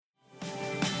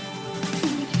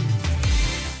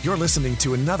You're listening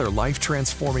to another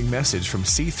life-transforming message from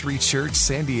C3 Church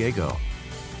San Diego.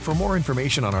 For more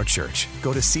information on our church,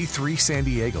 go to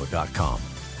c3sandiego.com.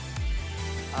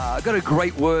 I've got a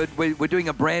great word. We're doing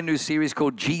a brand new series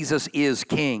called Jesus is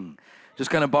King.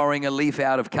 Just kind of borrowing a leaf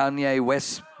out of Kanye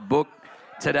West's book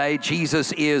today,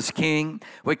 Jesus is King.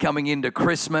 We're coming into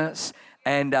Christmas,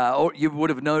 and you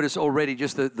would have noticed already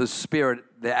just the spirit,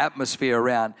 the atmosphere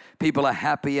around. People are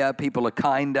happier, people are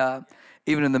kinder,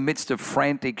 even in the midst of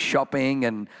frantic shopping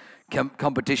and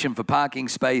competition for parking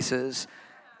spaces.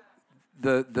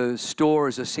 The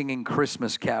stores are singing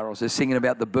Christmas carols. They're singing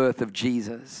about the birth of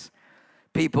Jesus.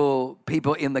 People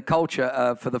in the culture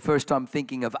are for the first time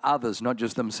thinking of others, not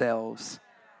just themselves.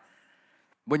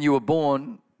 When you were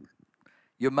born,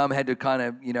 your mum had to kind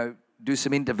of, do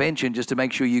some intervention just to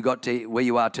make sure you got to where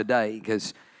you are today,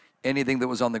 because anything that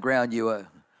was on the ground, you were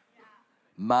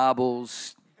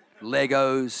marbles,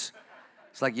 Legos.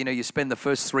 It's like, you spend the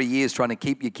first 3 years trying to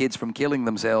keep your kids from killing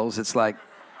themselves. It's like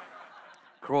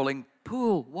crawling,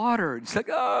 pool, water. It's like,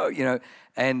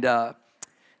 and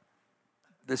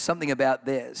there's something about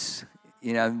this.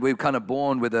 We're kind of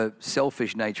born with a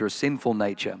selfish nature, a sinful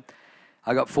nature.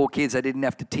 I got 4 kids. I didn't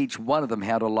have to teach one of them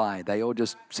how to lie. They all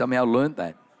just somehow learned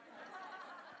that.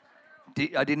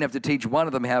 I didn't have to teach one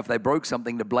of them how, if they broke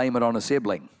something, to blame it on a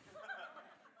sibling.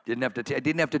 I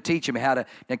didn't have to teach them how to.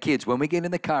 Now, kids, when we get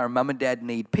in the car and mum and dad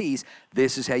need peace,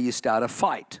 this is how you start a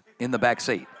fight in the back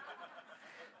seat.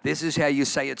 This is how you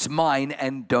say it's mine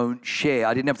and don't share.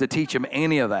 I didn't have to teach them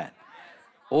any of that.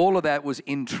 All of that was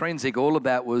intrinsic. All of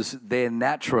that was there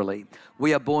naturally.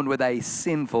 We are born with a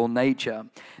sinful nature.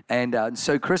 And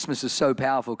so Christmas is so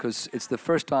powerful because it's the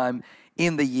first time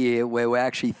in the year where we're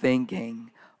actually thinking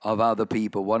of other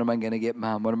people. What am I going to get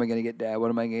mom? What am I going to get dad?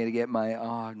 What am I going to get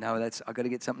I've got to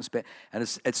get something special. And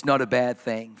it's not a bad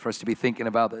thing for us to be thinking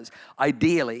of others.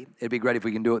 Ideally, it'd be great if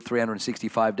we can do it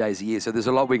 365 days a year. So there's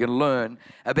a lot we can learn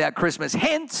about Christmas.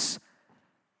 Hence,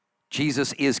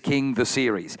 Jesus is King, the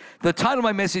series. The title of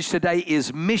my message today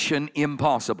is Mission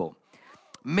Impossible.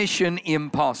 Mission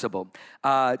Impossible.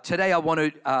 Today I want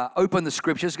to open the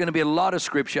scripture. There's going to be a lot of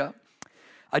scripture.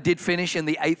 I did finish in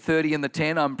the 8:30 and the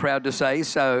 10, I'm proud to say.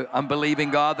 So I'm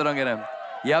believing God that I'm going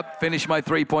to, finish my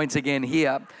 3 points again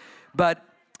here. But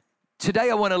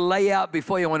today I want to lay out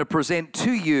before you, I want to present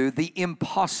to you the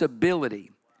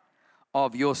impossibility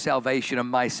of your salvation and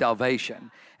my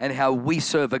salvation, and how we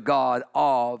serve a God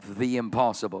of the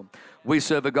impossible. We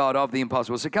serve a God of the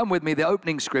impossible. So come with me, the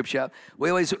opening scripture. We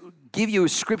always give you a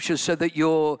scripture so that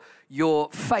your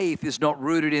faith is not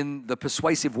rooted in the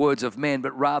persuasive words of men,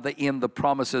 but rather in the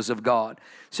promises of God.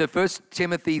 So 1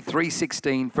 Timothy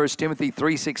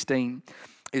 3:16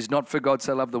 is not for God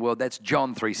so loved the world. That's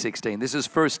John 3:16. This is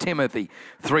 1 Timothy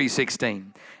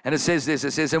 3:16. And it says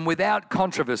this, and without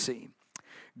controversy,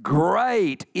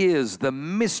 great is the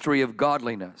mystery of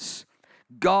godliness.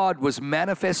 God was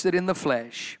manifested in the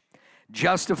flesh,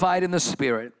 justified in the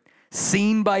spirit,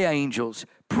 seen by angels,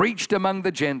 preached among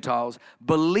the Gentiles,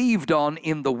 believed on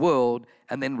in the world,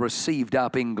 and then received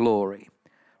up in glory.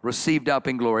 Received up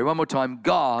in glory. One more time.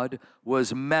 God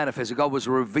was manifested. God was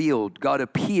revealed. God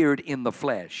appeared in the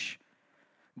flesh.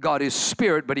 God is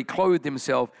spirit, but he clothed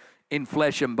himself in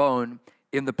flesh and bone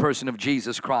in the person of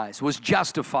Jesus Christ, was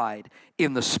justified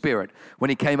in the Spirit. When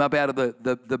he came up out of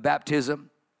the baptism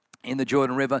in the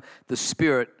Jordan River, the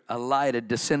Spirit alighted,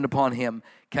 descended upon him,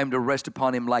 came to rest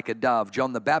upon him like a dove.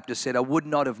 John the Baptist said, I would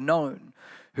not have known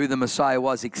who the Messiah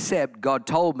was, except God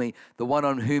told me, the one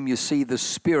on whom you see the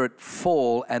Spirit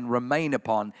fall and remain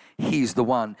upon, he's the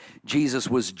one. Jesus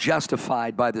was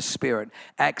justified by the Spirit.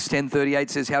 Acts 10:38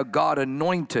 says how God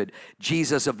anointed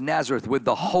Jesus of Nazareth with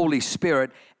the Holy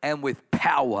Spirit and with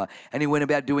power. And he went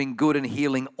about doing good and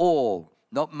healing all,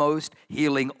 not most,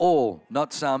 healing all,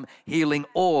 not some, healing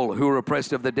all who were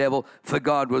oppressed of the devil, for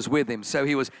God was with him. So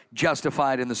he was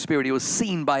justified in the Spirit. He was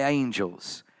seen by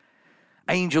angels.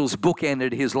 Angels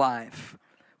bookended his life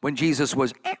when Jesus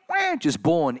was just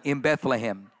born in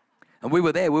Bethlehem. And we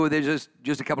were there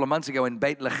just a couple of months ago in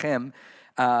Bethlehem,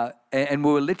 and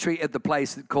we were literally at the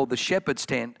place called the Shepherd's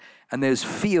Tent, and there's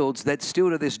fields that still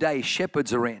to this day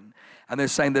shepherds are in. And they're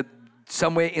saying that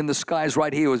somewhere in the skies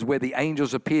right here was where the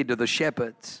angels appeared to the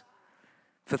shepherds.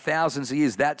 For thousands of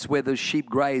years, that's where the sheep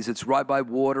graze. It's right by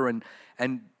water, and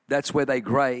that's where they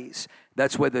graze.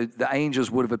 That's where the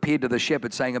angels would have appeared to the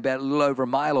shepherds, saying about a little over a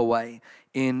mile away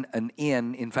in an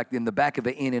inn, in fact, in the back of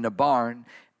an inn, in a barn,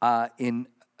 in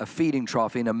a feeding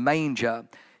trough, in a manger,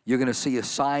 you're going to see a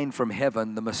sign from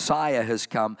heaven. The Messiah has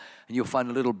come, and you'll find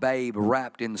a little babe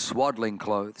wrapped in swaddling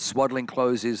clothes. Swaddling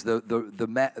clothes is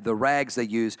the rags they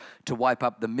use to wipe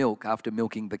up the milk after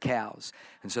milking the cows.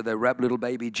 And so they wrap little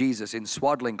baby Jesus in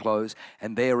swaddling clothes,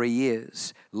 and there he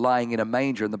is, lying in a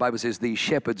manger. And the Bible says these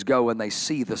shepherds go and they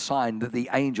see the sign that the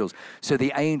angels. So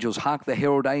the angels, hark the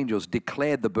herald angels,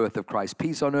 declared the birth of Christ.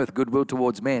 Peace on earth, goodwill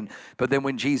towards men. But then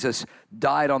when Jesus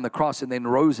died on the cross and then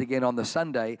rose again on the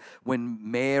Sunday, when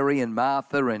Mary and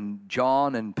Martha and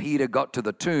John and Peter got to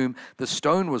the tomb, the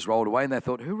stone was rolled away, and they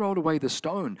thought, who rolled away the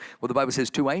stone? Well, the Bible says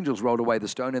two angels rolled away the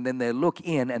stone, and then they look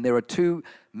in, and there are two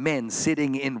men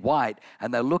sitting in white,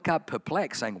 and they look up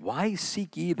perplexed, saying, why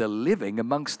seek ye the living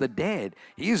amongst the dead?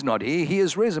 He is not here, he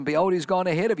is risen. Behold, he's gone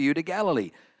ahead of you to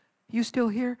Galilee. You still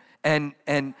here? And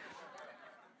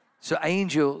so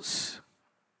angels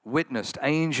witnessed,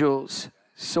 angels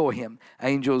saw him,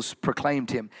 angels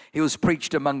proclaimed him. He was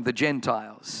preached among the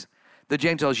Gentiles. The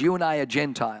Gentiles, you and I are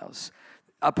Gentiles.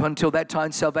 Up until that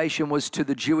time, salvation was to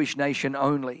the Jewish nation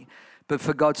only. But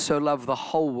for God so loved the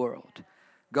whole world.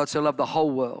 God so loved the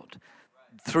whole world.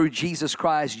 Through Jesus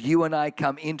Christ, you and I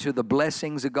come into the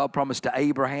blessings that God promised to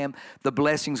Abraham, the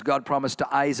blessings God promised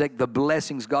to Isaac, the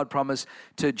blessings God promised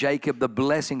to Jacob, the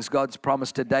blessings God's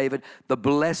promised to David, the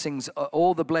blessings,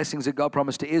 all the blessings that God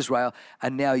promised to Israel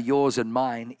are now yours and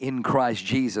mine in Christ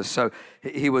Jesus. So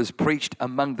he was preached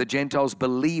among the Gentiles,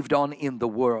 believed on in the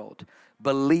world,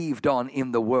 believed on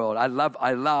in the world. I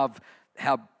love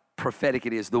how prophetic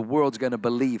it is. The world's going to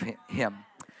believe him.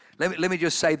 Let me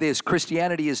just say this.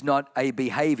 Christianity is not a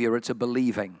behavior, it's a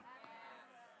believing.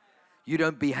 You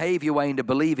don't behave your way into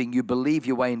believing, you believe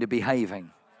your way into behaving.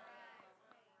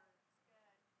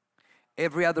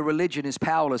 Every other religion is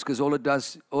powerless because all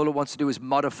it wants to do is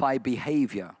modify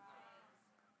behavior.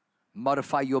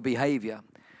 Modify your behavior.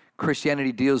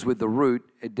 Christianity deals with the root,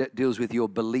 it deals with your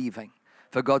believing.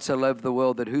 For God so loved the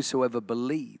world that whosoever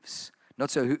believes, not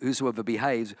so whosoever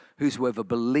behaves, whosoever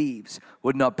believes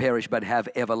would not perish but have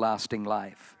everlasting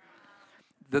life.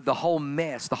 The whole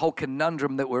mess, the whole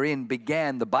conundrum that we're in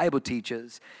began, the Bible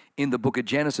teaches, in the book of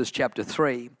Genesis chapter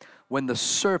 3, when the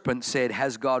serpent said,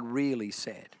 has God really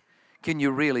said? Can you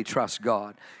really trust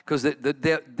God? Because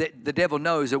the devil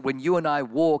knows that when you and I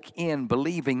walk in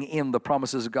believing in the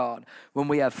promises of God, when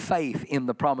we have faith in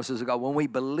the promises of God, when we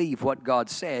believe what God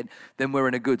said, then we're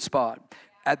in a good spot.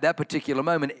 At that particular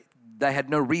moment, they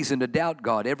had no reason to doubt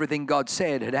God. Everything God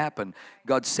said had happened.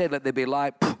 God said, let there be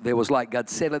light. There was light. God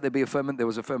said, let there be a firmament. There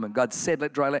was a firmament. God said,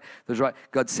 let dry land. There was dry.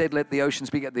 God said, let the oceans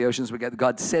beget. The oceans beget.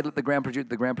 God said, let the ground produce.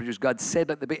 The ground produced. God said,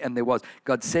 let there be, and there was.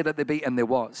 God said, let there be, and there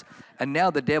was. And now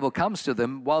the devil comes to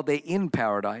them while they're in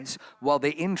paradise, while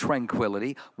they're in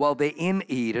tranquility, while they're in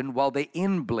Eden, while they're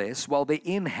in bliss, while they're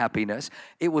in happiness.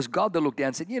 It was God that looked down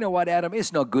and said, you know what, Adam?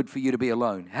 It's not good for you to be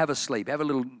alone. Have a sleep. Have a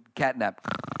little cat nap.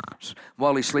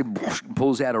 While he sleeps,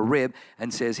 pulls out a rib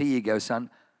and says, here you go,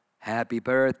 son. Happy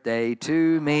birthday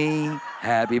to me.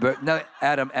 Happy birthday. No,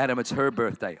 Adam, it's her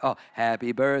birthday. Oh,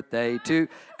 happy birthday to.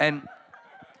 And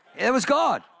it was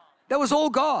God. That was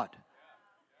all God.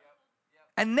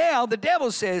 And now the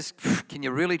devil says, can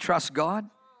you really trust God?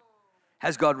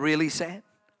 Has God really said?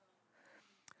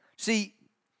 See,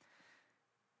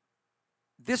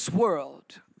 this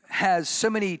world has so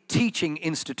many teaching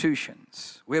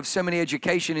institutions. We have so many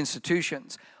education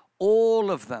institutions.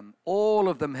 All of them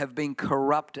have been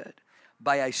corrupted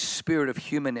by a spirit of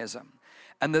humanism.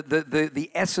 And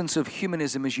the essence of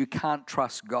humanism is you can't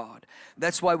trust God.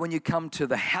 That's why when you come to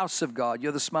the house of God,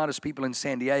 you're the smartest people in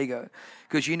San Diego,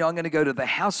 because you know I'm going to go to the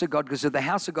house of God, because at the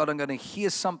house of God I'm going to hear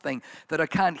something that I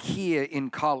can't hear in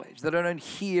college, that I don't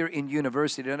hear in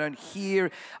university, that I don't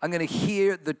hear. I'm going to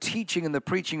hear the teaching and the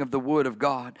preaching of the Word of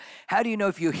God. How do you know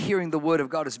if you're hearing the Word of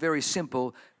God? It's very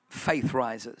simple. Faith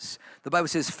rises. The Bible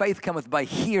says faith cometh by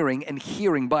hearing, and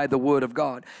hearing by the word of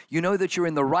God. You know that you're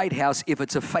in the right house if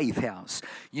it's a faith house.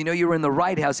 You know you're in the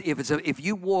right house if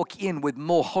you walk in with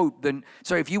more hope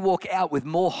if you walk out with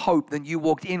more hope than you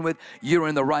walked in with, you're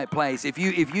in the right place. If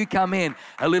you come in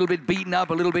a little bit beaten up,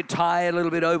 a little bit tired, a little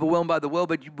bit overwhelmed by the world,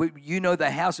 but you know the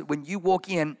house, when you walk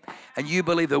in and you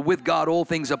believe that with God all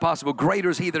things are possible, greater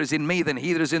is he that is in me than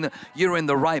he that is you're in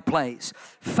the right place.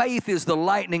 Faith is the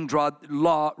lightning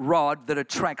rod that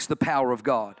attracts the power of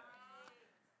God.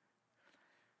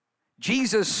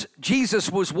 Jesus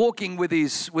was walking with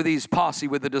his posse,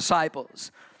 with the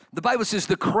disciples. The Bible says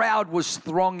the crowd was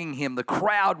thronging him. The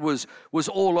crowd was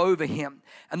all over him.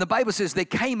 And the Bible says there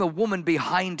came a woman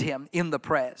behind him in the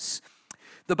press.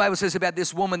 The Bible says about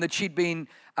this woman that she'd been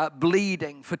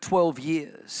bleeding for 12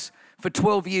 years. For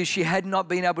 12 years she had not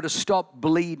been able to stop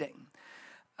bleeding.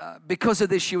 because of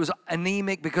this, she was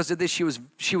anemic. Because of this,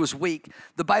 she was weak.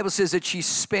 The Bible says that she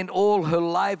spent all her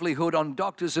livelihood on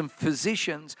doctors and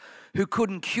physicians who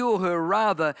couldn't cure her.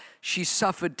 Rather, she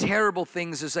suffered terrible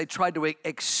things as they tried to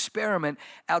experiment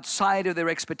outside of their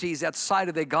expertise, outside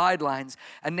of their guidelines.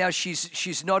 And now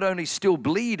she's not only still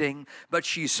bleeding, but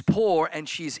she's poor and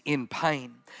she's in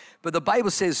pain. But the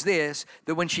Bible says this,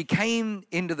 that when she came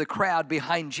into the crowd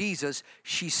behind Jesus,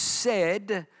 she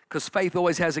said, because faith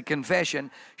always has a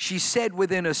confession, she said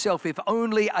within herself, if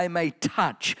only I may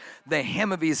touch the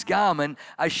hem of his garment,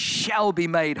 I shall be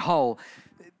made whole.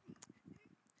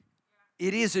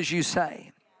 It is as you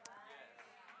say.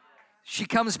 She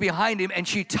comes behind him and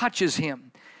she touches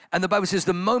him. And the Bible says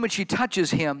the moment she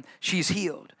touches him, she's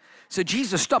healed. So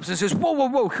Jesus stops and says, whoa, whoa,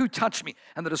 whoa, who touched me?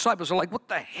 And the disciples are like, what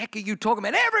the heck are you talking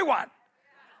about? Everyone!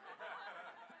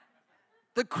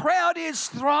 The crowd is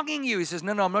thronging you. He says,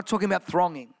 no, I'm not talking about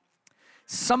thronging.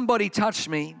 Somebody touched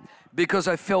me because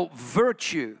I felt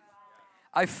virtue.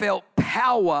 I felt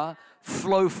power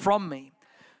flow from me.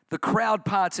 The crowd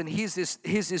parts, and here's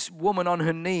this woman on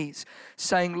her knees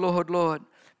saying, Lord, Lord,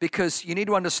 because you need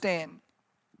to understand,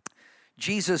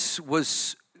 Jesus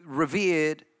was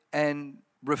revered and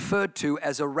referred to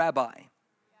as a rabbi.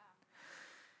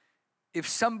 If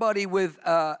somebody with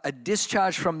a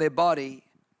discharge from their body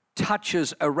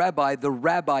touches a rabbi, the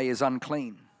rabbi is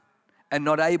unclean and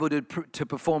not able to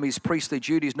perform his priestly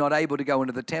duties, not able to go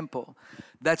into the temple.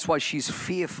 That's why she's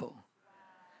fearful.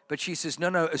 But she says,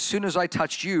 no, as soon as I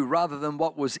touched you, rather than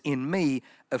what was in me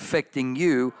affecting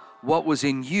you, what was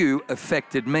in you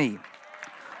affected me.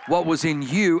 What was in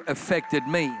you affected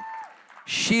me.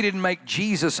 She didn't make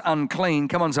Jesus unclean.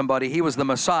 Come on, somebody. He was the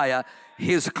Messiah.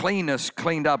 His cleanness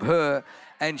cleaned up her,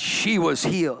 and she was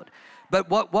healed. But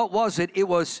what was it? It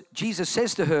was, Jesus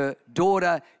says to her,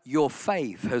 daughter, your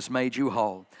faith has made you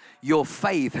whole. Your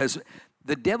faith has,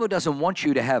 the devil doesn't want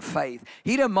you to have faith.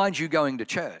 He don't mind you going to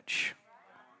church.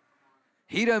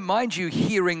 He don't mind you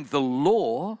hearing the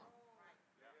law,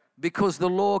 because the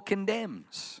law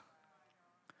condemns.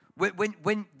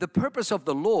 When the purpose of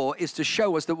the law is to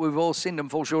show us that we've all sinned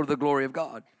and fall short of the glory of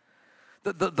God.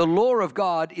 The law of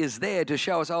God is there to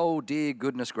show us, oh dear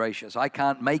goodness gracious, I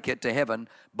can't make it to heaven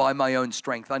by my own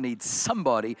strength. I need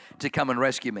somebody to come and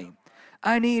rescue me.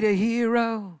 I need a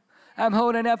hero. I'm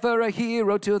holding out for a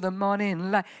hero till the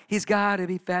morning light. He's got to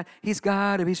be fat. He's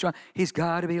got to be strong. He's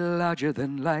got to be larger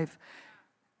than life.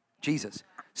 Jesus.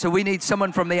 So we need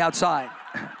someone from the outside.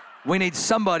 We need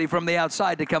somebody from the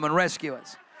outside to come and rescue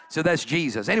us. So that's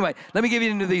Jesus. Anyway, let me give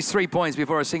you into these 3 points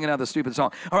before I sing another stupid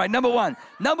song. All right, number one.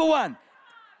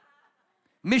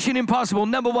 Mission Impossible.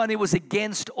 Number one, it was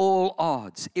against all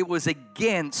odds. It was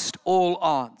against all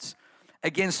odds.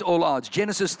 Against all odds.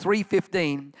 Genesis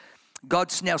 3:15,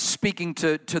 God's now speaking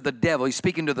to the devil. He's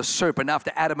speaking to the serpent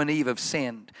after Adam and Eve have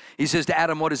sinned. He says to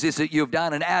Adam, what is this that you've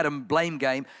done? And Adam, blame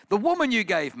game, the woman you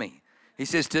gave me. He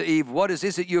says to Eve, what is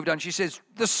this that you've done? She says,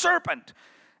 the serpent.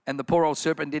 And the poor old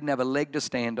serpent didn't have a leg to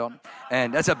stand on.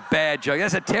 And that's a bad joke.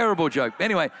 That's a terrible joke.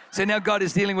 Anyway, so now God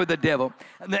is dealing with the devil.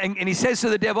 And he says to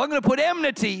the devil, I'm going to put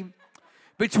enmity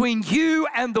between you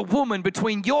and the woman,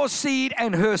 between your seed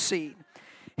and her seed.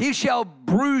 He shall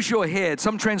bruise your head.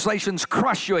 Some translations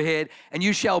crush your head, and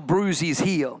you shall bruise his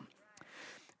heel.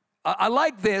 I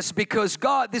like this because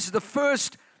God, this is the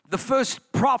first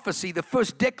prophecy, the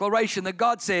first declaration that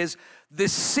God says, the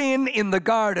sin in the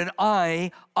garden,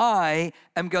 I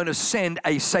am going to send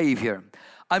a Savior.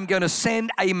 I'm going to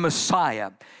send a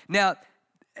Messiah. Now,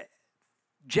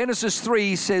 Genesis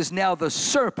 3 says, now the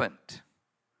serpent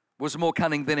was more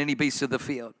cunning than any beast of the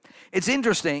field. It's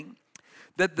interesting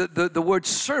that the word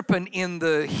serpent in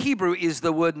the Hebrew is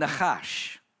the word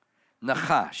nachash.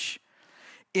 Nachash.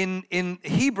 In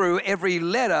Hebrew, every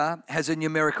letter has a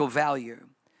numerical value.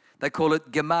 They call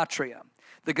it gematria.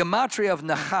 The gematria of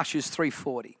Nachash is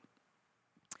 340.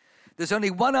 There's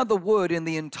only one other word in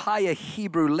the entire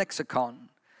Hebrew lexicon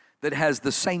that has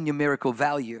the same numerical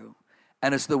value,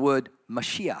 and it's the word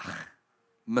Mashiach,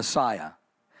 Messiah.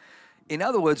 In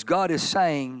other words, God is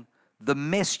saying, the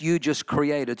mess you just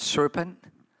created, serpent,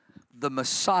 the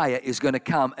Messiah is going to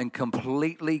come and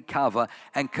completely cover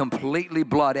and completely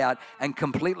blot out and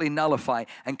completely nullify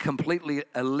and completely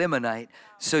eliminate.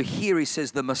 So here he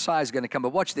says the Messiah is going to come.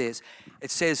 But watch this. It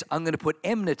says, I'm going to put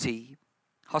enmity,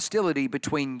 hostility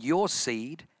between your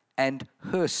seed and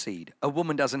her seed. A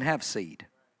woman doesn't have seed.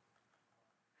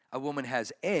 A woman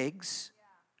has eggs,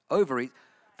 ovaries.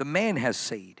 The man has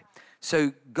seed.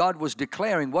 So God was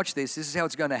declaring, watch this is how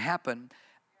it's going to happen.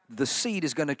 The seed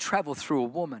is going to travel through a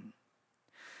woman.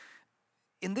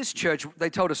 in this church, they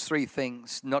told us 3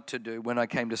 things not to do when I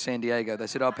came to San Diego. They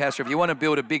said, Pastor, if you want to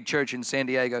build a big church in San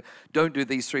Diego, don't do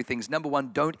these 3 things. Number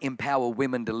 1, don't empower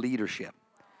women to leadership.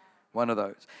 One of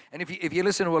those. And if you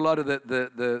listen to a lot of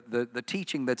the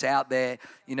teaching that's out there,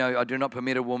 I do not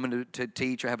permit a woman to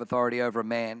teach or have authority over a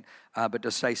man, but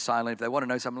to stay silent. If they want to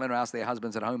know something, let them ask their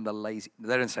husbands at home. They're lazy.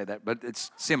 They don't say that, but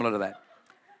it's similar to that.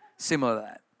 Similar to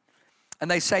that. And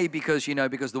they say because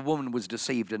the woman was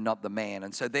deceived and not the man.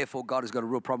 And so therefore God has got a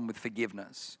real problem with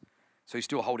forgiveness. So he's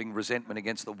still holding resentment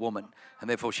against the woman. And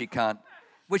therefore she can't,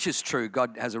 which is true.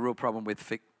 God has a real problem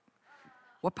with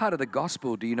What part of the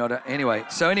gospel do you know? Anyway,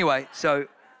 so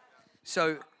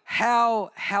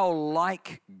how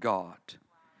like God,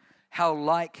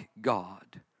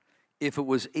 if it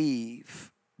was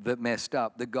Eve that messed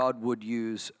up, that God would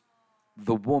use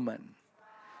the woman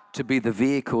to be the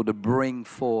vehicle to bring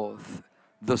forth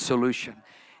the solution.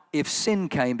 If sin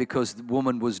came because the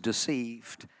woman was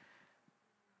deceived,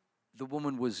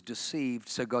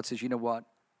 so God says, you know what?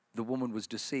 The woman was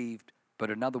deceived,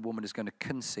 but another woman is going to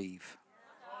conceive.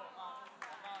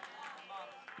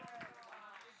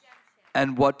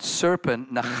 And what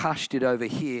serpent Nachash did over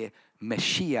here,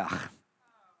 Mashiach,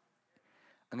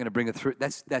 I'm going to bring it through.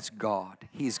 That's God.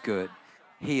 He's good.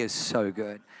 He is so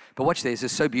good. But watch this.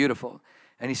 It's so beautiful.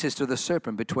 And he says to the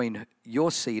serpent, between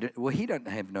your seed, well, he don't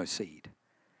have no seed.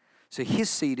 So his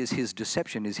seed is his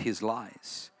deception, is his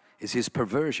lies, is his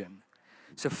perversion.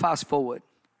 So fast forward,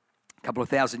 a couple of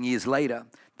thousand years later,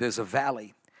 there's a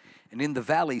valley. And in the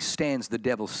valley stands the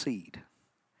devil's seed.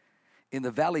 In the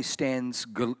valley stands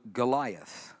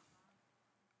Goliath.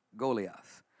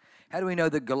 How do we know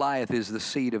that Goliath is the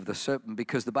seed of the serpent?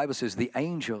 Because the Bible says the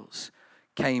angels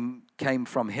came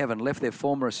from heaven, left their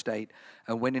former estate,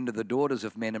 and went into the daughters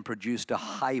of men and produced a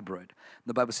hybrid.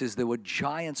 The Bible says there were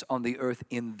giants on the earth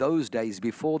in those days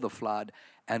before the flood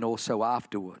and also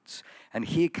afterwards. And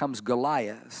here comes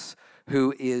Goliath,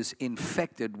 who is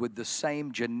infected with the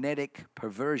same genetic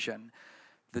perversion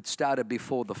that started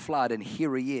before the flood, and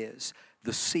here he is,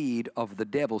 the seed of the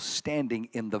devil, standing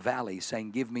in the valley,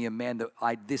 saying, give me a man that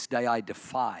this day I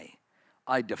defy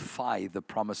the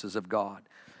promises of God.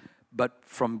 But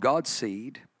from God's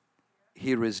seed,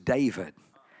 here is David,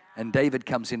 and David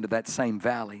comes into that same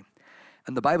valley.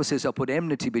 And the Bible says, I'll put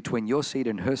enmity between your seed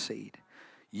and her seed.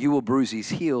 You will bruise his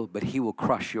heel, but he will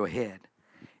crush your head.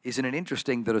 Isn't it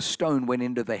interesting that a stone went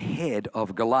into the head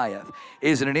of Goliath?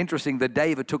 Isn't it interesting that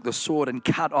David took the sword and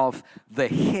cut off the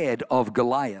head of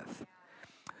Goliath?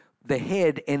 The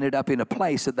head ended up in a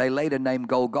place that they later named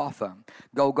Golgotha.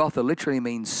 Golgotha literally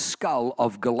means skull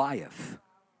of Goliath.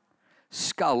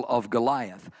 Skull of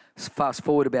Goliath. Fast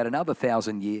forward about another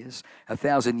 1,000 years.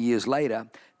 1,000 years later,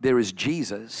 there is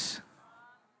Jesus.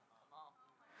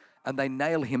 And they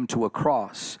nail him to a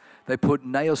cross. They put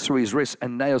nails through his wrists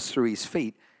and nails through his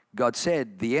feet. God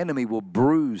said the enemy will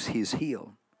bruise his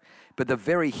heel. But the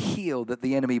very heel that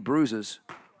the enemy bruises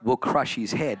will crush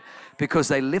his head, because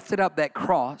they lifted up that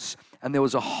cross and there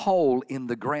was a hole in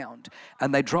the ground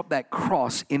and they dropped that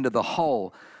cross into the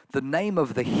hole. The name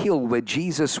of the hill where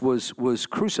Jesus was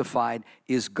crucified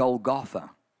is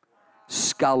Golgotha,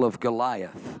 skull of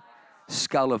Goliath,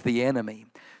 skull of the enemy.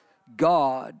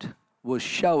 God was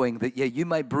showing that, you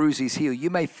may bruise his heel.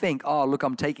 You may think, oh, look,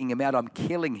 I'm taking him out. I'm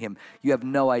killing him. You have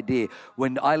no idea.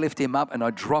 When I lift him up and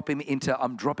I'm dropping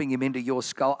him into your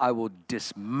skull, I will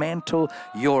dismantle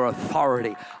your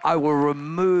authority. I will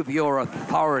remove your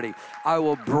authority. I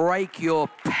will break your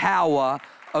power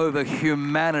over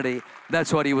humanity.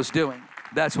 That's what he was doing.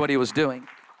 That's what he was doing.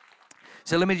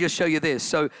 So let me just show you this.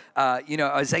 So,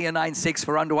 Isaiah 9:6,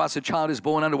 for unto us a child is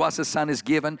born, unto us a son is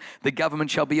given. The government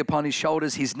shall be upon his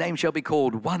shoulders. His name shall be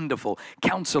called Wonderful,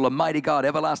 Counselor, Mighty God,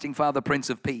 Everlasting Father,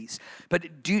 Prince of Peace.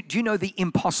 But do you know the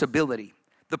impossibility,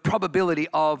 the probability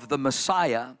of the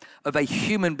Messiah, of a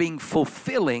human being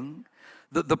fulfilling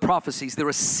the prophecies? There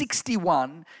are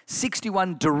 61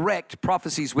 direct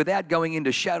prophecies without going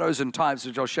into shadows and types,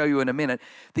 which I'll show you in a minute,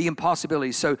 the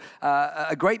impossibilities. So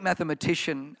a great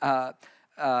mathematician,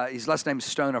 his last name is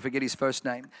Stone, I forget his first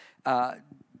name,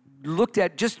 looked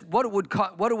at just what it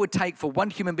would take for one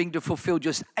human being to fulfill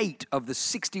just 8 of the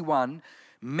 61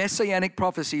 messianic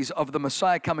prophecies of the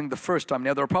Messiah coming the first time.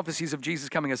 Now, there are prophecies of Jesus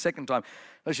coming a second time.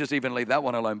 Let's just even leave that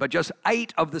one alone. But just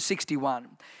 8 of the 61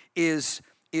 is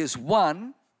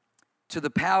 1 to the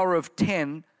power of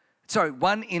 10,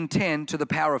 1 in 10 to the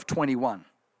power of 21.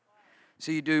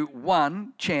 So you do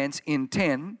 1 chance in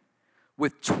 10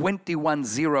 with 21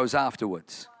 zeros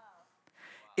afterwards.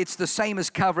 It's the same as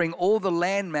covering all the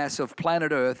landmass of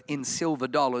planet Earth in silver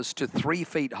dollars to 3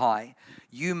 feet high.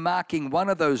 You marking one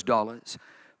of those dollars,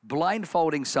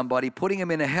 blindfolding somebody, putting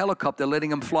them in a helicopter, letting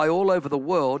them fly all over the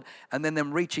world, and then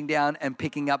them reaching down and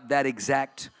picking up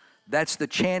that's the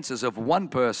chances of one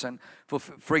person.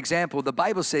 For example, the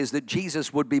Bible says that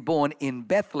Jesus would be born in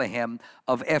Bethlehem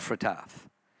of Ephratah.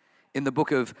 In the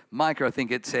book of Micah, I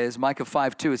think it says, Micah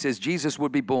 5:2, it says Jesus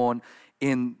would be born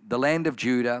in the land of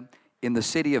Judah, in the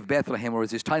city of Bethlehem, or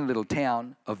this tiny little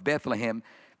town of Bethlehem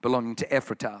belonging to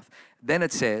Ephratah. Then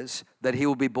it says that he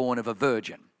will be born of a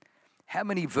virgin. How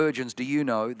many virgins do you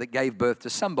know that gave birth to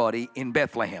somebody in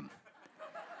Bethlehem?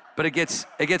 But it gets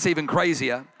even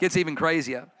crazier,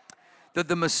 that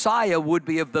the Messiah would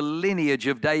be of the lineage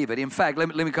of David. In fact,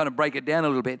 let me kind of break it down a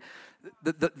little bit.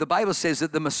 The Bible says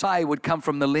that the Messiah would come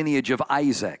from the lineage of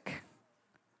Isaac.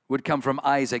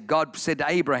 God said to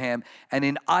Abraham, and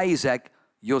in Isaac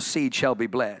your seed shall be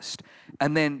blessed.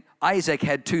 And then Isaac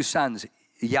had two sons,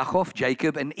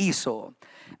 Jacob and Esau.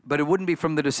 But it wouldn't be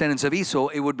from the descendants of Esau,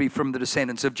 it would be from the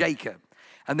descendants of Jacob.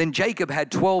 And then Jacob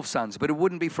had 12 sons, but it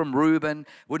wouldn't be from Reuben,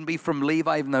 wouldn't be from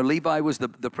Levi, even though Levi was the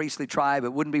priestly tribe.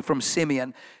 It wouldn't be from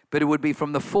Simeon, but it would be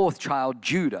from the fourth child,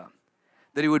 Judah,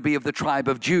 that it would be of the tribe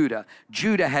of Judah.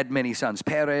 Judah had many sons,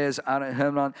 Perez,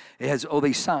 Hermon, it has all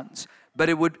these sons. But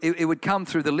it would come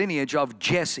through the lineage of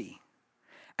Jesse.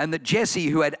 And that Jesse,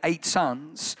 who had 8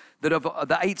 sons, that of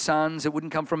the 8 sons, it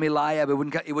wouldn't come from Eliab,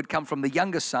 it would come from the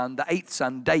youngest son, the 8th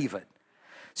son, David.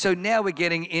 So now we're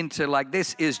getting into like,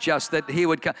 this is just that he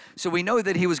would come. So we know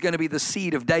that he was going to be the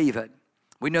seed of David.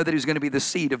 We know that he was going to be the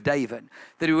seed of David,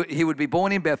 that he would be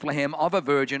born in Bethlehem of a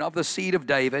virgin, of the seed of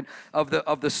David, of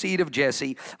the seed of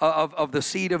Jesse, of the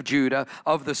seed of Judah,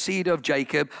 of the seed of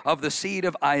Jacob, of the seed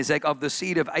of Isaac, of the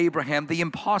seed of Abraham. The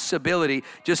impossibility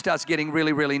just starts getting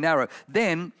really, really narrow.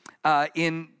 Then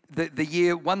in the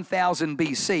year 1000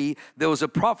 BC, there was a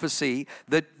prophecy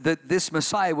that this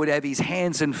Messiah would have his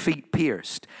hands and feet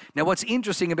pierced. Now, what's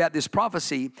interesting about this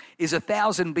prophecy is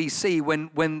 1000 BC,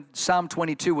 when Psalm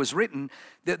 22 was written,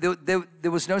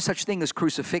 there was no such thing as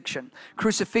crucifixion.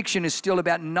 Crucifixion is still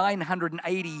about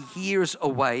 980 years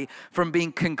away from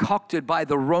being concocted by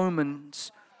the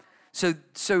Romans. So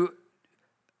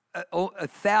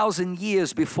 1,000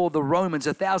 years before the Romans,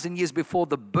 1,000 years before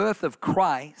the birth of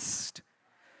Christ,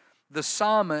 the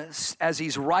psalmist, as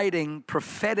he's writing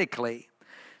prophetically,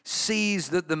 sees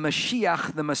that the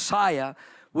Mashiach, the Messiah,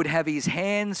 would have his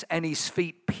hands and his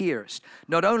feet pierced.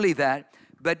 Not only that,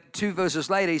 but 2 verses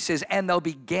later he says, and they'll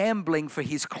be gambling for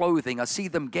his clothing. I see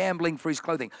them gambling for his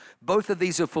clothing. Both of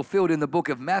these are fulfilled in the book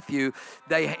of Matthew.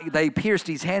 They pierced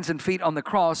his hands and feet on the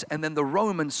cross, and then the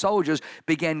Roman soldiers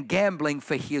began gambling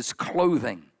for his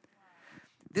clothing.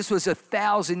 This was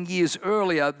 1,000 years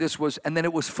earlier, and then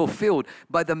it was fulfilled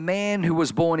by the man who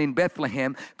was born in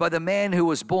Bethlehem, by the man who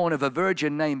was born of a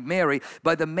virgin named Mary,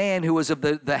 by the man who was of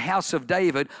the house of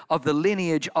David, of the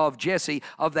lineage of Jesse,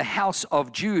 of the house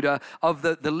of Judah, of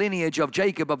the lineage of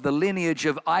Jacob, of the lineage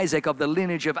of Isaac, of the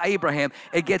lineage of Abraham.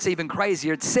 It gets even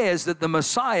crazier. It says that the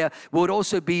Messiah would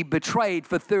also be betrayed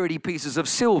for 30 pieces of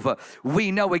silver.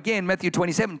 We know again, Matthew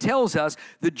 27 tells us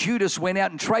that Judas went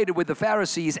out and traded with the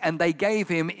Pharisees, and they gave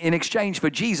him in exchange for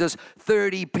Jesus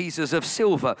 30 pieces of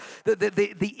silver.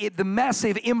 The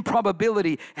massive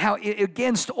improbability, how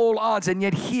against all odds, and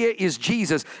yet here is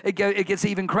Jesus. It gets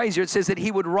even crazier. It says that he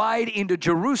would ride into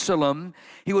Jerusalem.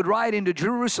 He would ride into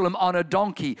Jerusalem on a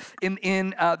donkey.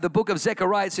 In the book of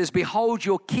Zechariah, it says, behold,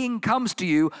 your king comes to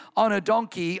you on a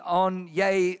donkey,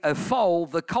 a foal,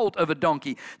 the colt of a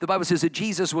donkey. The Bible says that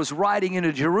Jesus was riding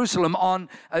into Jerusalem on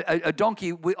a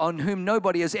donkey on whom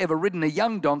nobody has ever ridden, a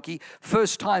young donkey.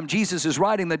 First time Jesus is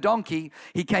riding the donkey,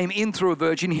 he came in through a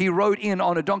virgin. He rode in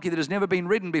on a donkey that has never been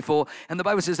ridden before. And the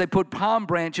Bible says they put palm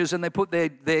branches and they put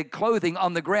their clothing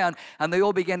on the ground, and they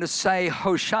all began to say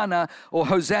Hosanna, or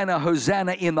Hosanna,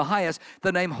 Hosanna in the highest.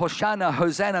 The name Hosanna,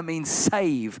 Hosanna means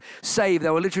save. Save. They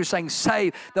were literally saying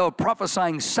save. They were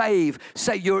prophesying save.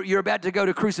 Say you're about to go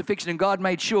to crucifixion, and God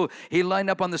made sure he lined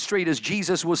up on the street as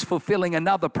Jesus was fulfilling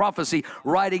another prophecy,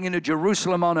 riding into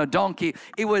Jerusalem on a donkey.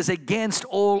 It was against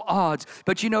all odds.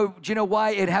 But do you know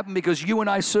why it happened? Because you and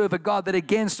I serve a God that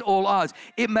against all odds.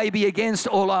 It may be against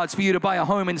all odds for you to buy a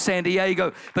home in San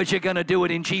Diego, but you're going to do it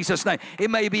in Jesus' name.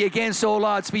 It may be against all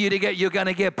odds for you're going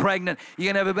to get pregnant.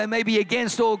 It may be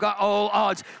against all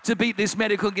odds to beat this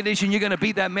medical condition. You're going to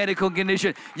beat that medical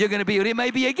condition. You're going to beat it. It may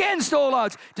be against all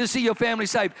odds to see your family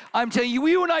saved. I'm telling you,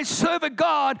 you and I serve a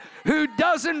God who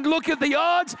doesn't look at the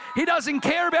odds. He doesn't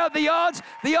care about the odds.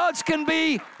 The odds can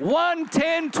be 1,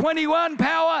 10, 21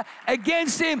 power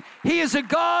against him. He is a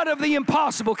God of the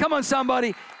impossible. Come on,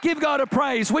 somebody. Give God a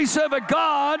praise. We serve a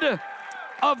God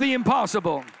of the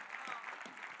impossible.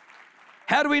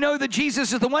 How do we know that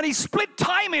Jesus is the one? He split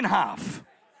time in half.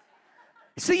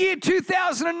 It's the year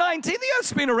 2019. The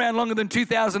earth's been around longer than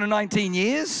 2019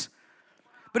 years.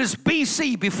 But it's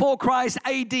BC, before Christ,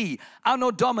 AD,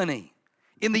 Anno Domini,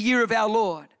 in the year of our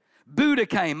Lord. Buddha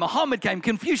came, Muhammad came,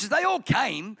 Confucius, they all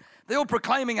came. They all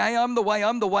proclaiming, hey, I'm the way,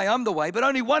 I'm the way, I'm the way. But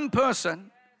only one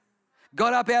person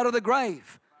got up out of the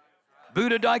grave.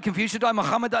 Buddha died, Confucius died,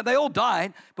 Muhammad died. They all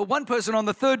died. But one person on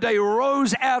the third day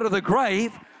rose out of the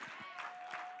grave,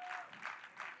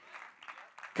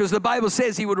 because the Bible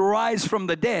says he would rise from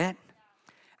the dead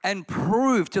and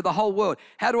prove to the whole world.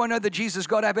 How do I know that Jesus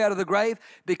got up out of the grave?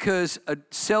 Because a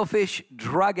selfish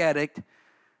drug addict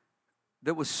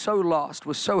that was so lost,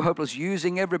 was so hopeless,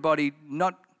 using everybody,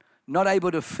 not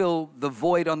able to fill the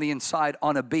void on the inside,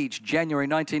 on a beach, January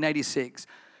 1986,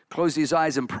 closed his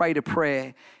eyes and prayed a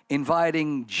prayer,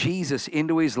 inviting Jesus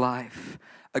into his life.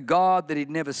 A God that he'd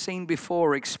never seen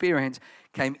before or experienced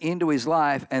came into his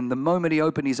life, and the moment he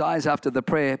opened his eyes after the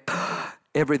prayer,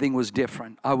 everything was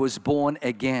different. I was born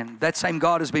again. That same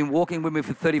God has been walking with me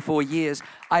for 34 years.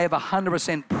 I have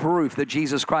 100% proof that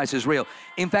Jesus Christ is real.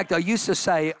 In fact, I used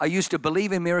to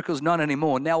believe in miracles, not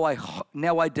anymore. Now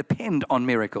I depend on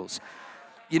miracles.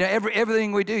 You know,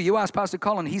 everything we do, you ask Pastor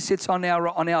Colin, he sits on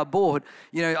our board,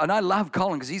 you know, and I love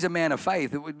Colin because he's a man of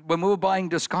faith. When we were buying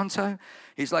Descanso,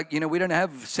 he's like, you know, we don't have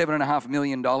 $7.5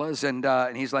 million.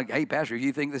 And he's like, hey, Pastor, if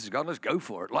you think this is God, let's go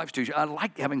for it. Life's too short. I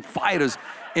like having fighters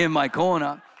in my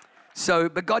corner. So,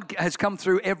 but God has come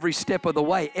through every step of the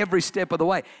way, every step of the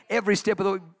way.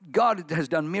 God has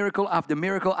done miracle after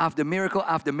miracle after miracle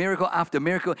after miracle after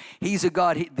miracle. He's a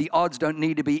God, the odds don't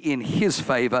need to be in his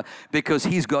favor because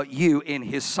he's got you in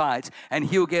his sights and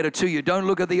he'll get it to you. Don't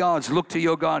look at the odds, look to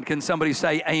your God. Can somebody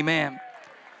say amen?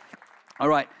 All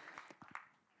right.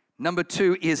 Number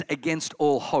 2 is against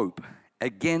all hope.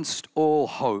 Against all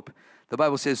hope. The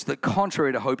Bible says that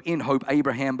contrary to hope, in hope,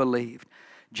 Abraham believed.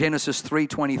 Genesis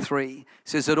 3:23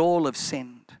 says that all have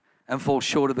sinned and fall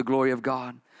short of the glory of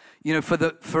God. You know,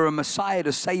 for a Messiah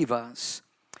to save us,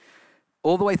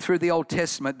 all the way through the Old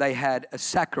Testament, they had a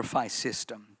sacrifice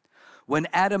system. When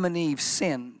Adam and Eve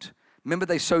sinned, remember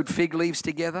they sewed fig leaves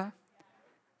together?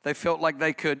 They felt like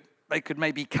they could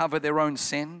maybe cover their own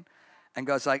sin. And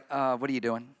God's like, what are you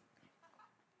doing?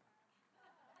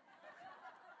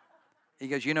 He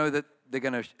goes, you know that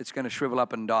it's going to shrivel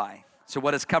up and die. So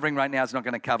what it's covering right now is not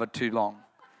going to cover too long.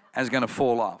 And it's going to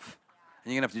fall off.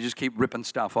 And you're going to have to just keep ripping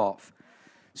stuff off.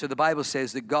 So the Bible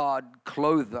says that God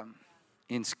clothed them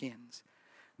in skins.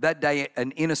 That day,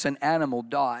 an innocent animal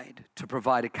died to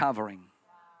provide a covering.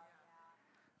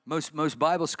 Most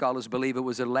Bible scholars believe it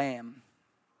was a lamb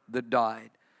that died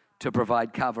to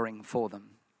provide covering for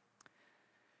them.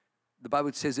 The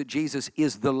Bible says that Jesus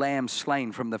is the lamb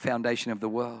slain from the foundation of the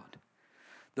world.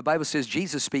 The Bible says,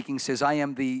 Jesus speaking says, I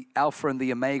am the Alpha and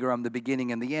the Omega, I'm the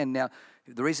beginning and the end. Now,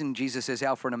 the reason Jesus says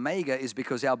Alpha and Omega is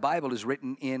because our Bible is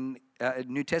written in,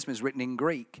 New Testament is written in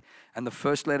Greek. And the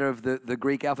first letter of the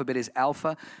Greek alphabet is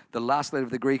Alpha. The last letter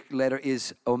of the Greek letter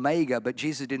is Omega. But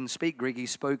Jesus didn't speak Greek, he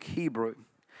spoke Hebrew.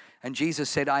 And Jesus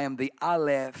said, I am the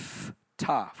Aleph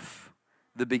Taf,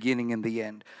 the beginning and the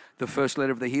end. The first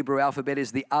letter of the Hebrew alphabet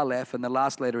is the Aleph, and the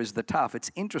last letter is the Taf.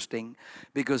 It's interesting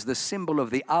because the symbol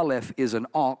of the Aleph is an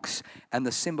ox, and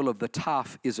the symbol of the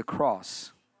Taf is a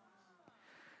cross.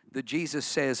 That Jesus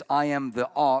says, I am the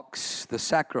ox, the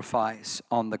sacrifice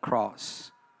on the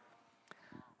cross.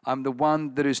 I'm the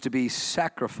one that is to be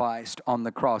sacrificed on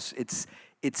the cross. It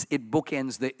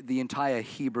bookends the entire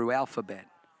Hebrew alphabet,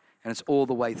 and it's all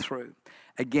the way through.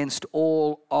 Against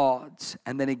all odds,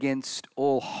 and then against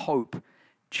all hope,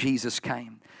 Jesus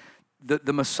came.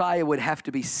 The Messiah would have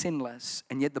to be sinless,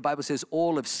 and yet the Bible says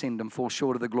all have sinned and fall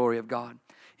short of the glory of God.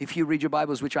 If you read your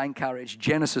Bibles, which I encourage,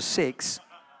 Genesis 6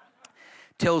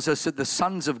 tells us that the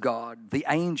sons of God, the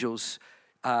angels,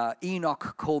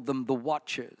 Enoch called them the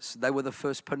watchers. They were the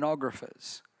first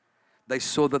pornographers. They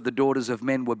saw that the daughters of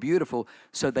men were beautiful,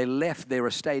 so they left their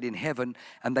estate in heaven,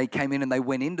 and they came in and they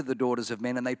went into the daughters of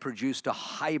men, and they produced a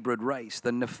hybrid race,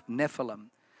 the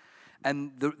Nephilim.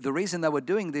 And the reason they were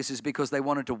doing this is because they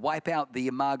wanted to wipe out the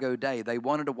Imago Dei. They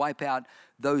wanted to wipe out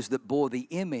those that bore the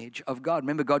image of God.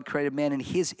 Remember, God created man in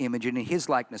his image and in his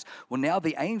likeness. Well, now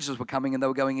the angels were coming and they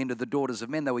were going into the daughters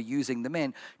of men. They were using the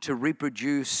men to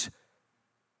reproduce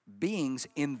beings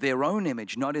in their own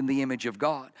image, not in the image of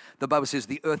God. The Bible says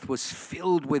the earth was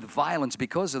filled with violence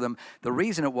because of them. The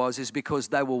reason it was is because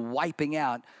they were wiping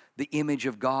out the image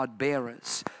of God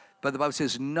bearers. But the Bible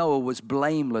says Noah was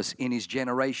blameless in his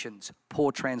generations.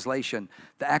 Poor translation.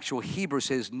 The actual Hebrew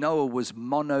says Noah was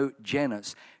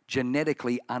monogenes,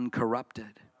 genetically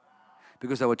uncorrupted.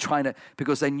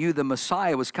 Because they knew the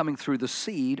Messiah was coming through the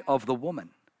seed of the woman.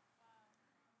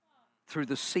 through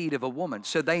the seed of a woman.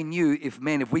 So they knew if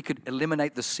we could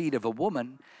eliminate the seed of a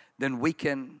woman, then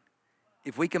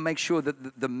if we can make sure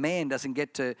that the man doesn't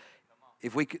get to,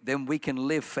 then we can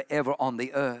live forever on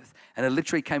the earth. And it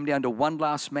literally came down to one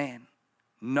last man,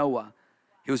 Noah.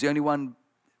 He was the only one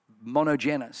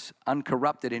monogenes,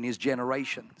 uncorrupted in his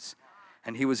generations.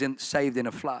 And he was saved in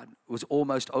a flood. It was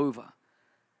almost over.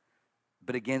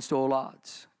 But against all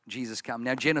odds, Jesus come.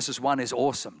 Now, Genesis 1 is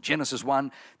awesome. Genesis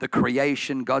 1, the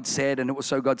creation, God said, and it was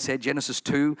so God said. Genesis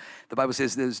 2, the Bible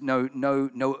says there's no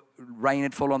rain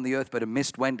had fallen on the earth, but a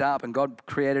mist went up, and God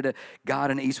created a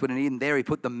garden eastward and Eden. There he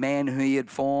put the man who he had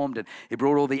formed, and he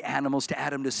brought all the animals to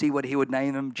Adam to see what he would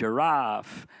name them.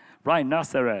 Giraffe,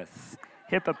 rhinoceros,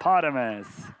 hippopotamus,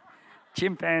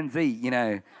 chimpanzee,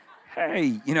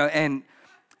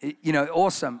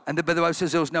 awesome. But the Bible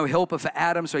says there was no helper for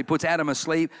Adam, so he puts Adam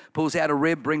asleep, pulls out a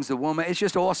rib, brings the woman. It's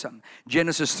just awesome.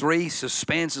 Genesis 3,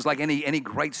 suspense is like any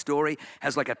great story,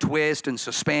 has like a twist and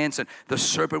suspense, and the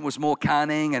serpent was more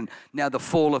cunning, and now the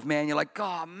fall of man, you're like,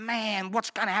 oh man, what's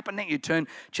going to happen next? You turn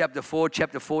chapter 4,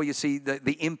 you see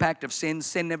the impact of sin.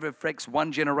 Sin never affects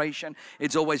one generation.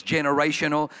 It's always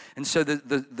generational. And so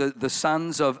the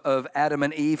sons of Adam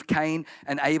and Eve, Cain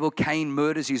and Abel, Cain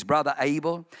murders his brother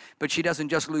Abel, but she doesn't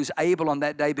just lose Abel on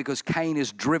that day because Cain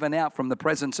is driven out from the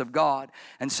presence of God.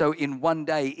 And so in one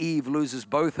day, Eve loses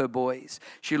both her boys.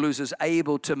 She loses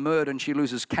Abel to murder, and she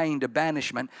loses Cain to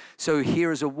banishment. So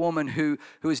here is a woman who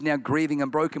is now grieving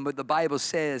and broken. But the Bible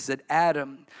says that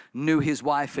Adam knew his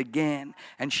wife again,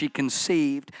 and she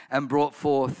conceived and brought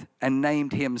forth and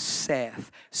named him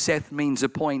Seth. Seth means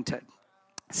appointed.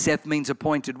 Seth means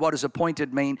appointed. What does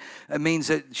appointed mean? It means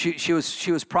that she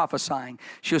was prophesying.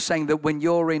 She was saying that when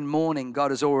you're in mourning,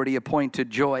 God has already appointed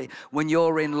joy. When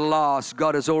you're in loss,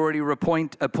 God has already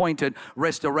appointed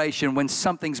restoration. When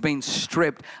something's been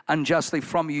stripped unjustly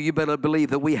from you, you better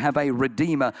believe that we have a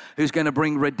Redeemer who's going to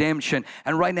bring redemption.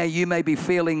 And right now you may be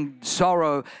feeling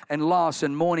sorrow and loss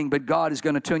and mourning, but God is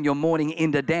going to turn your mourning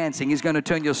into dancing. He's going to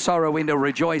turn your sorrow into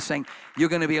rejoicing. You're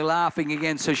going to be laughing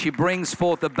again. So she brings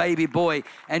forth a baby boy,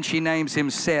 and she names him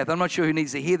Seth. I'm not sure who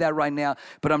needs to hear that right now,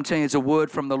 but I'm telling you, it's a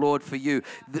word from the Lord for you.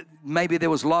 Maybe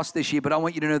there was loss this year, but I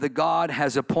want you to know that God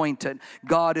has appointed.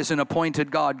 God is an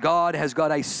appointed God. God has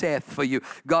got a Seth for you.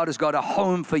 God has got a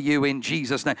home for you in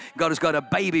Jesus' name. God has got a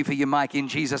baby for you, Mike, in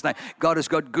Jesus' name. God has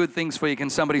got good things for you.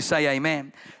 Can somebody say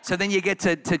amen? So then you get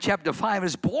to chapter 5.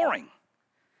 It's boring.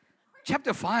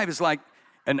 Chapter 5 is like,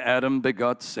 and Adam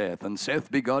begot Seth, and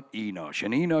Seth begot Enosh,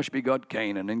 and Enosh begot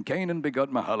Canaan, and Canaan begot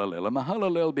Mahalalel, and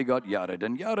Mahalalel begot Yared,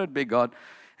 and Yared begot,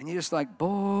 and you're just like,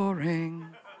 boring.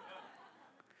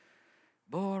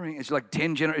 Boring. It's like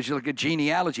it's like a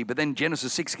genealogy, but then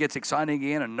Genesis 6 gets exciting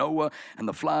again, and Noah, and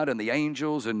the flood, and the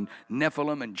angels, and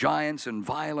Nephilim, and giants, and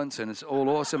violence, and it's all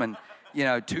awesome, and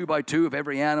 2 by 2 of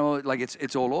every animal, like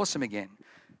it's all awesome again.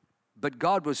 But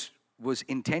God was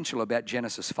intentional about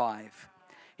Genesis 5.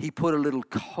 He put a little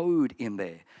code in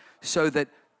there so that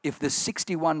if the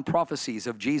 61 prophecies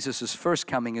of Jesus' first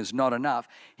coming is not enough,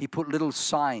 he put little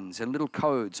signs and little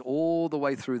codes all the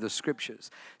way through the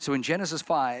scriptures. So in Genesis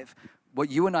 5,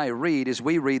 what you and I read is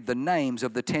we read the names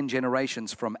of the 10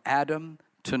 generations from Adam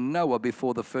to Noah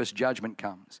before the first judgment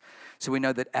comes. So we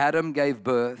know that Adam gave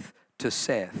birth to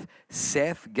Seth.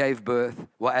 Seth gave birth,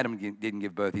 well, Adam didn't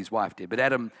give birth, his wife did, but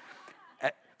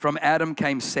from Adam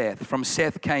came Seth. From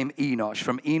Seth came Enosh.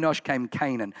 From Enosh came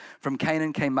Canaan. From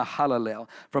Canaan came Mahalalel.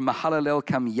 From Mahalalel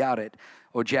came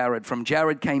Jared. From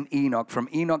Jared came Enoch. From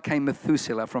Enoch came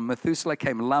Methuselah. From Methuselah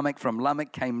came Lamech. From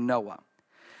Lamech came Noah.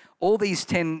 All these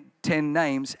 10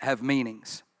 names have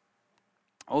meanings.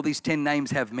 All these 10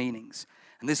 names have meanings.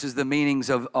 And this is the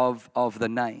meanings of the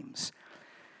names.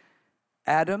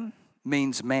 Adam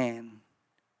means man.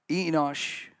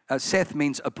 Seth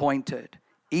means appointed.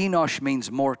 Enosh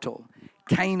means mortal.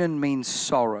 Canaan means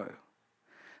sorrow.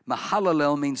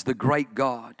 Mahalalel means the great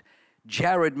God.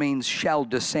 Jared means shall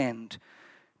descend.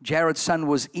 Jared's son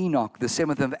was Enoch, the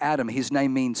 7th of Adam. His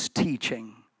name means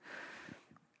teaching.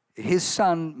 His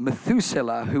son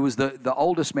Methuselah, who was the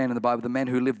oldest man in the Bible, the man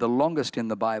who lived the longest in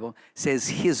the Bible, says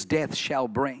his death shall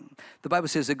bring. The Bible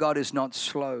says that God is not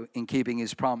slow in keeping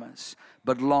his promise,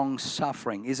 but long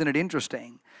suffering. Isn't it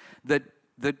interesting that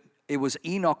it was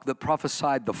Enoch that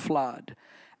prophesied the flood,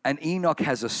 and Enoch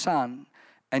has a son,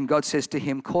 and God says to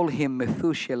him, call him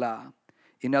Methuselah.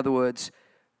 In other words,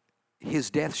 his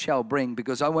death shall bring,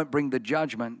 because I won't bring the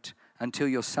judgment until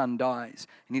your son dies.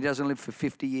 And he doesn't live for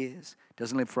 50 years,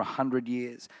 doesn't live for 100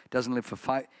 years, doesn't live for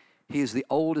 5. He is the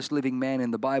oldest living man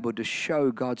in the Bible to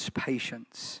show God's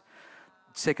patience.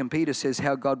 2 Peter says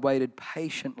how God waited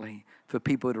patiently for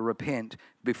people to repent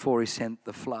before he sent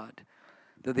the flood.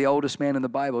 that the oldest man in the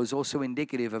Bible is also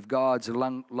indicative of God's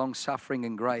long suffering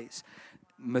and grace.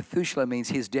 Methuselah means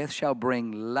his death shall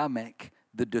bring Lamech,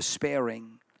 the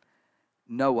despairing,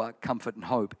 Noah, comfort and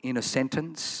hope. In a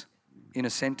sentence,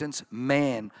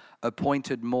 man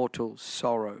appointed mortal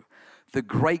sorrow. The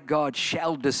great God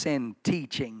shall descend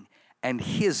teaching, and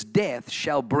his death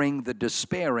shall bring the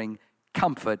despairing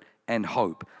comfort and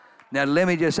hope. Now, let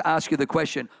me just ask you the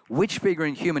question, which figure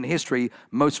in human history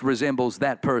most resembles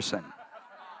that person?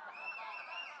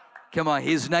 Come on,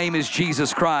 his name is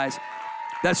Jesus Christ.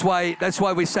 That's why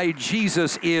we say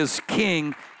Jesus is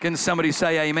King. Can somebody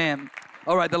say amen?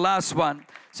 All right, the last one.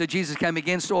 So Jesus came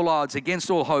against all odds, against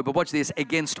all hope, but watch this,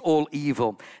 against all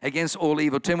evil. Against all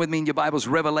evil. Turn with me in your Bibles,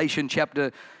 Revelation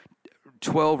chapter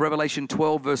 12, Revelation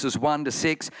 12, verses 1 to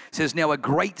 6. It says, now a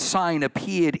great sign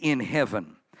appeared in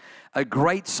heaven. A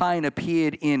great sign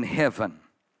appeared in heaven.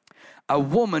 A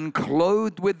woman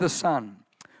clothed with the sun,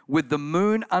 with the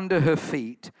moon under her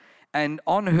feet, and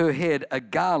on her head a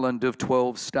garland of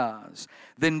 12 stars.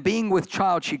 Then being with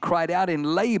child, she cried out in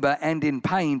labor and in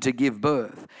pain to give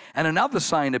birth. And another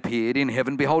sign appeared in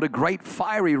heaven. Behold, a great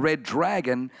fiery red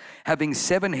dragon, having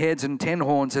 7 heads and 10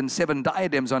 horns and 7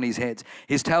 diadems on his heads.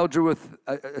 His tail drew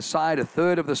aside a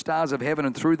third of the stars of heaven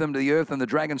and threw them to the earth. And the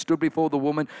dragon stood before the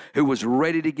woman who was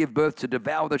ready to give birth to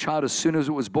devour the child. As soon as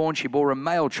it was born, she bore a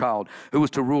male child who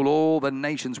was to rule all the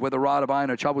nations with a rod of iron.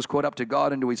 Her child was caught up to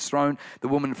God and to his throne. The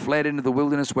woman fled into the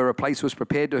wilderness where a place was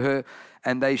prepared to her,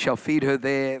 and they shall feed her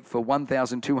there for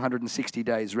 1,260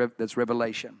 days. That's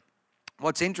Revelation.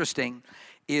 What's interesting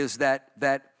is that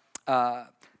the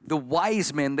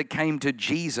wise men that came to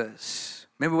Jesus,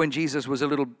 remember when Jesus was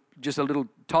just a little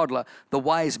toddler, the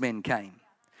wise men came.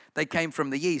 They came from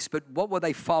the east, but what were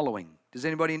they following? Does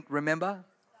anybody remember?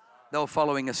 They were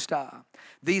following a star.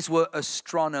 These were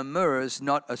astronomers,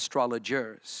 not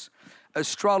astrologers.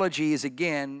 Astrology is,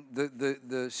 again,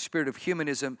 the spirit of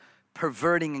humanism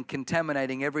perverting and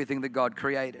contaminating everything that God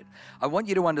created. I want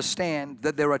you to understand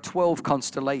that there are 12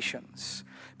 constellations,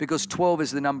 because 12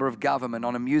 is the number of government.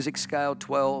 On a music scale,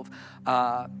 12.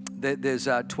 There's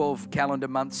 12 calendar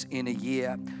months in a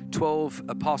year. 12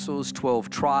 apostles, 12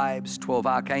 tribes, 12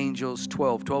 archangels,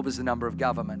 12. 12 is the number of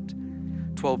government.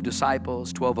 12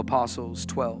 disciples, 12 apostles,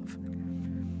 12.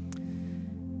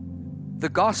 The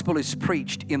gospel is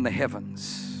preached in the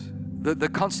heavens, the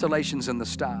constellations and the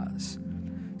stars.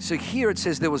 So here it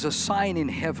says there was a sign in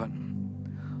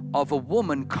heaven of a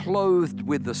woman clothed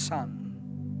with the sun,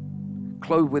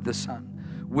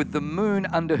 with the moon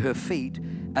under her feet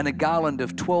and a garland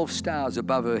of 12 stars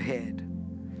above her head.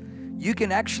 You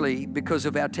can actually, because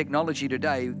of our technology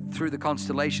today, through the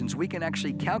constellations, we can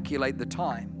actually calculate the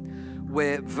time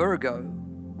where Virgo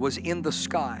was in the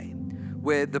sky,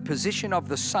 where the position of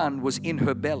the sun was in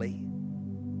her belly,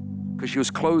 because she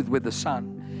was clothed with the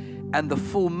sun, and the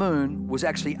full moon was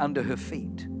actually under her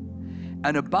feet.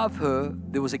 And above her,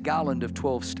 there was a garland of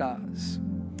 12 stars.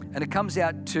 And it comes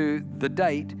out to the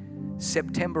date,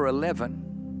 September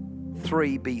 11,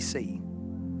 3 BC.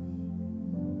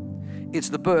 It's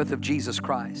the birth of Jesus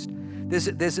Christ.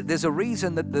 There's a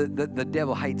reason that the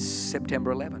devil hates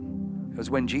September 11. It was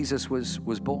when Jesus was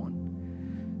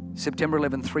born. September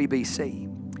 11, 3 BC.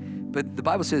 But the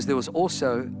Bible says there was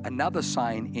also another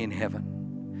sign in heaven.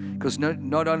 Because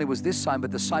not only was this sign,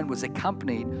 but the sign was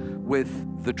accompanied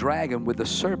with the dragon, with the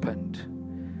serpent,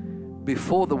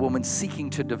 before the woman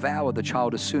seeking to devour the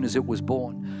child as soon as it was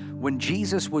born. When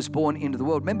Jesus was born into the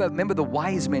world, remember the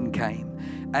wise men came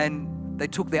and they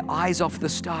took their eyes off the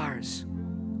stars.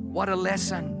 What a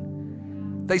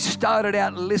lesson. They started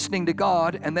out listening to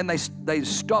God, and then they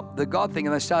stopped the God thing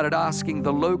and they started asking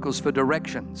the locals for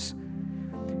directions.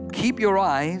 Keep your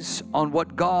eyes on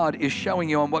what God is showing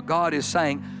you, on what God is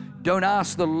saying. Don't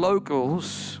ask the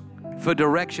locals for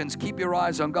directions. Keep your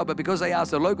eyes on God. But because they ask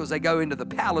the locals, they go into the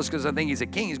palace because they think he's a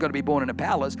king. He's got to be born in a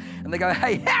palace. And they go,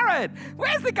 hey, Herod,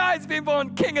 where's the guy who's been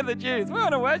born king of the Jews? We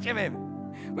want to worship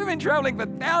him. We've been traveling for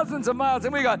thousands of miles,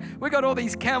 and we got all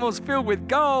these camels filled with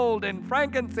gold and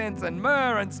frankincense and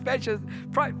myrrh and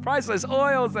priceless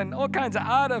oils and all kinds of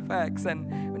artifacts.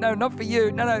 And no, not for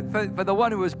you. No, for the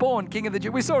one who was born king of the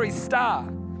Jews. We saw his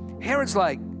star. Herod's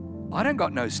like, I don't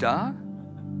got no star.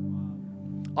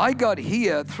 I got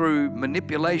here through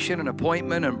manipulation and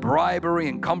appointment and bribery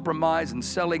and compromise and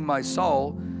selling my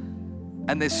soul.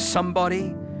 And there's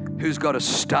somebody who's got a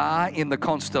star in the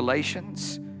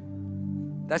constellations.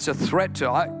 That's a threat to,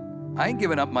 I ain't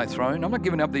giving up my throne. I'm not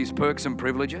giving up these perks and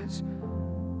privileges.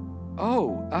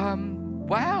 Oh,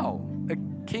 wow, a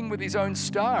king with his own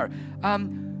star.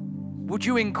 Would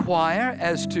you inquire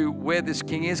as to where this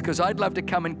king is? Because I'd love to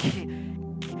come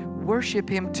and worship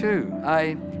him too.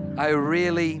 I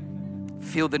really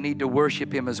feel the need to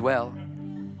worship him as well.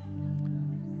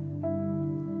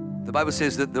 The Bible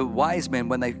says that the wise men,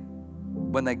 when they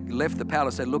left the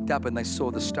palace, they looked up and they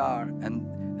saw the star,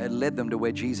 and it led them to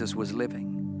where Jesus was living.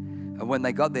 And when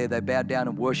they got there, they bowed down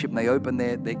and worshiped, and they opened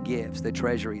their gifts, their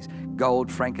treasuries,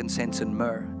 gold, frankincense, and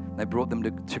myrrh. They brought them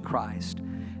to Christ.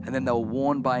 And then they were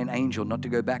warned by an angel not to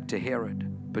go back to Herod,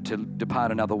 but to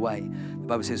depart another way. The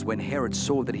Bible says when Herod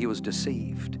saw that he was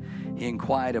deceived, he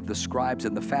inquired of the scribes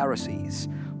and the Pharisees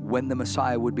when the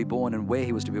Messiah would be born and where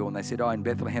he was to be born. They said, in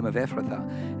Bethlehem of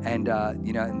Ephrathah. And,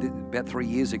 about 3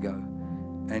 years ago.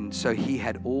 And so he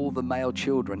had all the male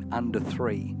children under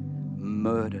 3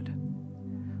 murdered.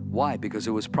 Why? Because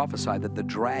it was prophesied that the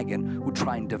dragon would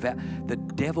try and devour. The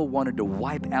devil wanted to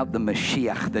wipe out the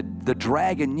Mashiach. The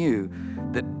dragon knew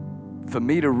that for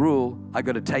me to rule, I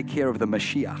got to take care of the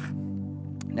Mashiach.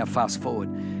 Now fast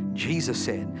forward. Jesus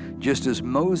said, just as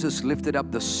Moses lifted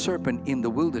up the serpent in the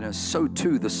wilderness, so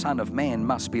too the Son of Man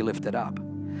must be lifted up.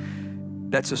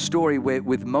 That's a story where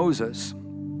with Moses,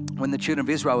 when the children of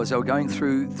Israel, as they were going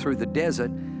through the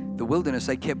desert, the wilderness,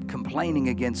 they kept complaining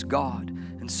against God.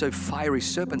 And so fiery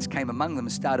serpents came among them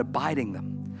and started biting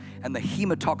them. And the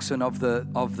hemotoxin of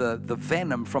the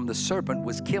venom from the serpent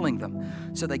was killing them.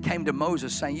 So they came to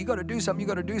Moses saying, you got to do something, you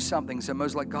got to do something. So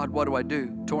Moses was like, God, what do I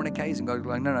do? Tourniquets? And God was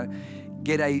like, no.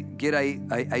 Get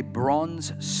a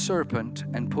bronze serpent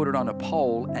and put it on a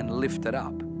pole and lift it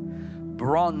up.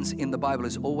 Bronze in the Bible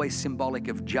is always symbolic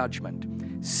of judgment.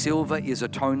 Silver is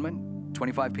atonement.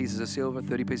 25 pieces of silver,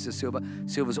 30 pieces of silver.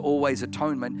 Silver is always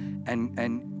atonement,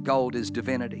 and gold is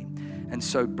divinity. And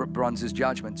so bronze is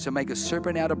judgment. So make a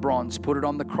serpent out of bronze, put it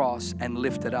on the cross, and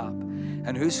lift it up.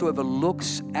 And whosoever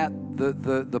looks at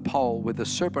the pole with the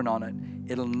serpent on it,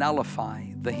 it'll nullify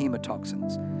the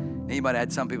hemotoxins. Now you might have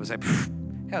had some people say,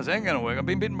 how's that going to work? I've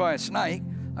been bitten by a snake.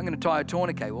 I'm going to tie a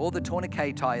tourniquet. Well, all the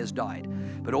tourniquet tiers died.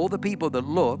 But all the people that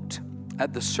looked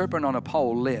at the serpent on a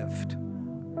pole lived.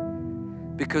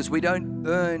 Because we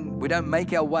don't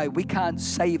make our way. We can't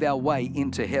save our way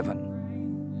into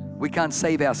heaven. We can't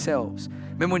save ourselves.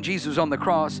 Remember when Jesus was on the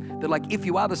cross, they're like, if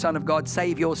you are the Son of God,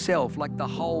 save yourself. Like the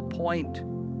whole point,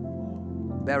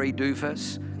 Barry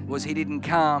Doofus, was he didn't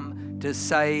come to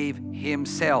save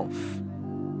himself.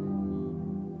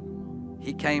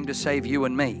 He came to save you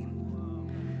and me.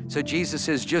 So Jesus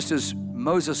says, just as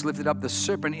Moses lifted up the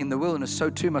serpent in the wilderness, so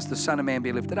too must the Son of Man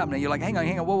be lifted up. Now you're like, hang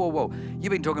on, whoa.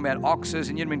 You've been talking about oxes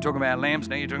and you've been talking about lambs.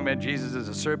 Now you're talking about Jesus as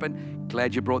a serpent.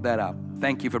 Glad you brought that up.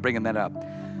 Thank you for bringing that up.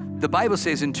 The Bible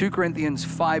says in 2 Corinthians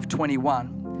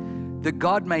 5:21 that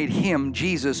God made him,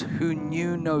 Jesus, who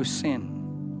knew no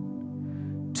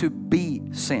sin, to be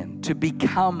sin, to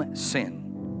become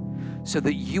sin, so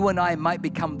that you and I might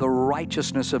become the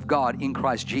righteousness of God in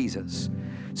Christ Jesus.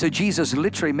 So Jesus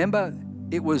literally, remember,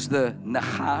 it was the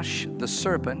Nahash, the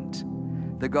serpent,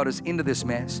 that got us into this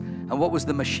mess. And what was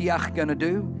the Mashiach going to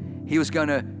do? He was going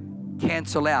to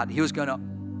cancel out. He was going to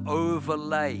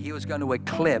overlay. He was going to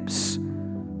eclipse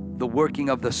the working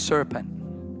of the serpent.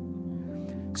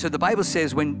 So the Bible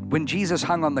says when Jesus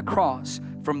hung on the cross,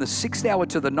 from the 6th hour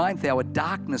to the 9th hour,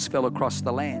 darkness fell across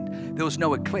the land. There was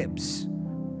no eclipse.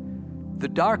 The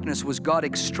darkness was God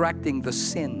extracting the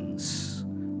sins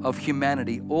of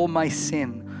humanity. All my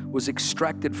sin was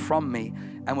extracted from me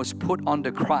and was put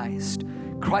onto Christ.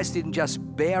 Christ didn't just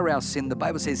bear our sin. The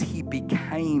Bible says he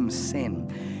became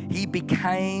sin. He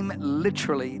became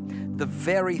literally the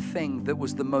very thing that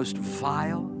was the most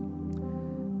vile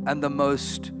and the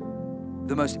most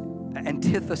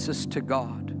antithesis to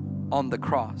God on the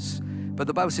cross. But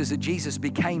the Bible says that Jesus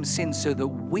became sin so that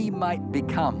we might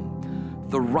become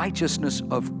the righteousness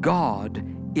of God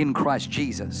in Christ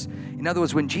Jesus. In other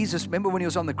words, when Jesus, remember when he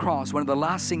was on the cross, one of the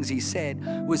last things he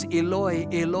said was, Eloi,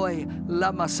 Eloi,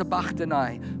 lama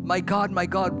sabachthani. My God,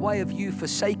 why have you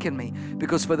forsaken me?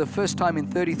 Because for the first time in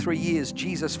 33 years,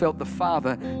 Jesus felt the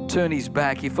Father turn his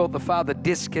back. He felt the Father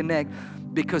disconnect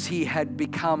because he had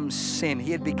become sin.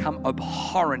 He had become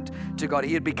abhorrent to God.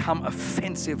 He had become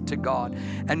offensive to God.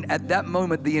 And at that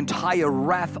moment, the entire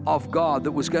wrath of God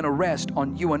that was going to rest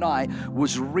on you and I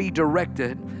was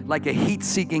redirected like a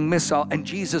heat-seeking missile, and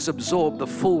Jesus absorbed the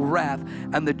full wrath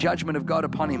and the judgment of God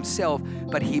upon himself,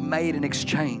 but he made an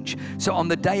exchange. So on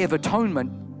the Day of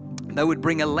Atonement, they would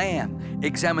bring a lamb,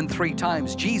 examined 3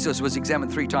 times. Jesus was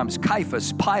examined 3 times.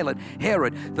 Caiaphas, Pilate,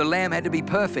 Herod. The lamb had to be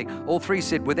perfect. All 3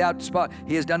 said, without spot,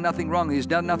 he has done nothing wrong. He has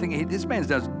done nothing. This man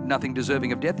does nothing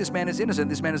deserving of death. This man is innocent.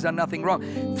 This man has done nothing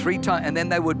wrong. 3 times. And then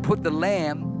they would put the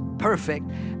lamb perfect,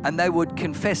 and they would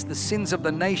confess the sins of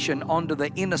the nation onto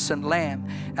the innocent lamb.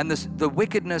 And the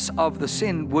wickedness of the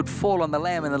sin would fall on the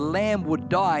lamb, and the lamb would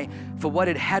die for what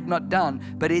it had not done.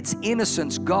 But its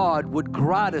innocence, God would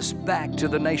grant us back to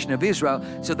the nation of Israel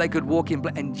so they could walk in.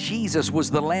 And Jesus was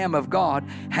the Lamb of God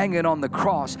hanging on the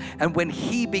cross. And when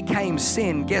he became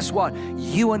sin, guess what?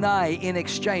 You and I, in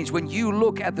exchange, when you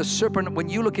look at the serpent, when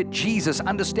you look at Jesus,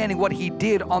 understanding what he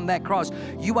did on that cross,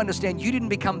 you understand you didn't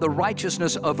become the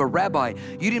righteousness of a rabbi.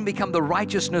 You didn't become the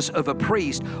righteousness of a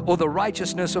priest or the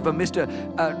righteousness of a Mr.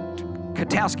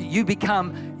 Katowski.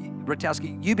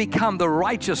 You become the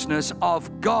righteousness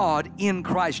of God in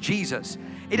Christ Jesus.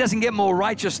 It doesn't get more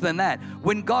righteous than that.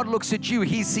 When God looks at you,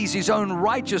 he sees his own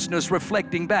righteousness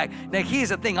reflecting back. Now, here's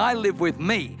the thing. I live with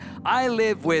me.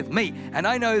 And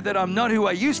I know that I'm not who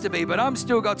I used to be, but I'm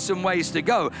still got some ways to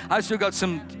go. I've still got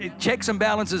some checks and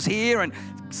balances here and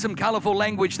some colorful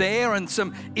language there and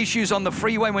some issues on the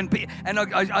freeway.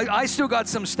 I still got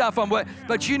some stuff on work.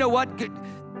 But you know what?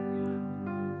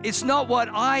 It's not what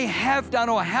I have done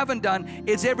or haven't done.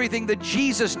 It's everything that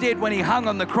Jesus did when he hung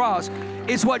on the cross.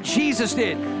 It's what Jesus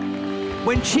did.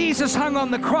 When Jesus hung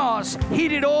on the cross, he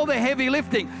did all the heavy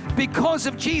lifting. Because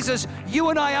of Jesus, you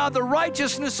and I are the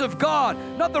righteousness of God,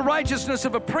 not the righteousness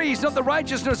of a priest, not the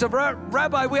righteousness of a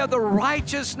rabbi. We are the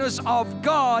righteousness of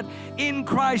God in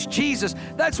Christ Jesus.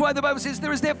 That's why the Bible says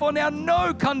there is therefore now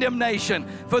no condemnation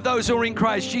for those who are in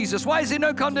Christ Jesus. Why is there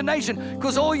no condemnation?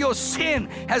 Because all your sin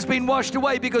has been washed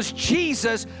away, because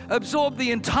Jesus absorbed the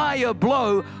entire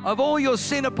blow of all your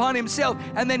sin upon himself,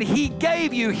 and then he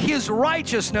gave you his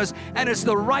righteousness, and it's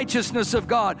the righteousness of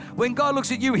God. When God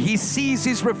looks at you, he sees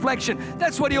his reflection.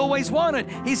 That's what he always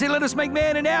wanted. He said, let us make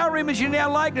man in our image and in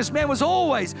our likeness. Man was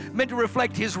always meant to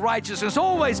reflect his righteousness,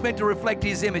 always meant to reflect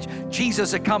his image.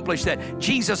 Jesus accomplished that.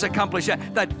 Jesus accomplished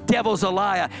that. The devil's a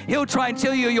liar. He'll try and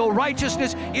tell you your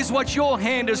righteousness is what your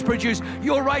hand has produced.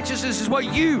 Your righteousness is what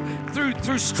you,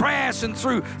 through stress and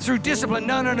through discipline.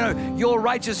 No. Your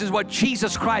righteousness is what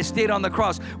Jesus Christ did on the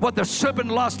cross. What the serpent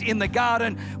lost in the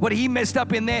garden, what he messed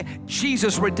up in there,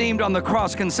 Jesus redeemed on the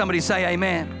cross. Can somebody say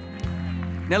amen?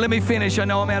 Now let me finish. I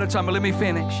know I'm out of time, but let me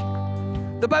finish.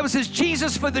 The Bible says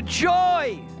Jesus, for the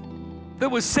joy that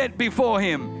was set before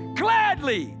him,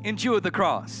 gladly endured the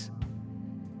cross.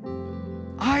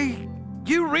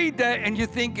 You read that and you're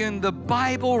thinking the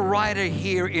Bible writer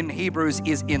here in Hebrews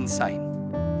is insane.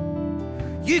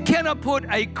 You cannot put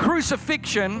a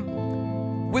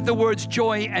crucifixion with the words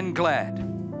joy and glad.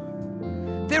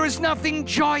 There is nothing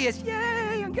joyous.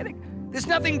 Yay, I'm getting. There's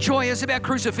nothing joyous about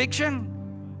crucifixion.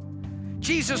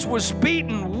 Jesus was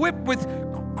beaten, whipped with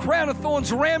crown of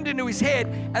thorns rammed into his head,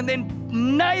 and then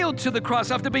nailed to the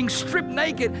cross after being stripped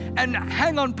naked and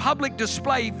hang on public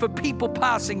display for people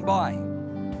passing by.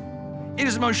 It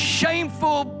is the most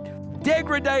shameful,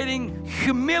 degrading,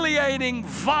 humiliating,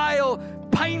 vile,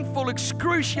 painful,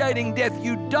 excruciating death.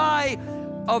 You die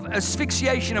of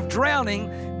asphyxiation, of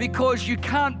drowning, because you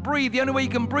can't breathe. The only way you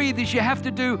can breathe is you have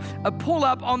to do a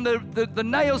pull-up on the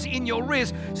nails in your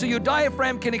wrist so your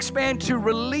diaphragm can expand to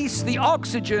release the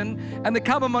oxygen and the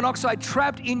carbon monoxide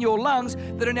trapped in your lungs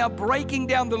that are now breaking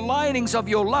down the linings of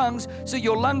your lungs, so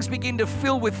your lungs begin to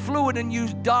fill with fluid and you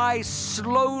die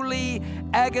slowly,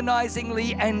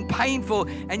 agonizingly, and painful.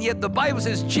 And yet the Bible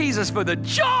says Jesus, for the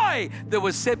joy that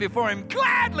was set before him,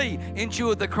 gladly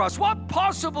endured the cross. What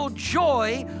possible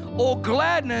joy or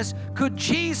gladness could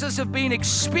Jesus have been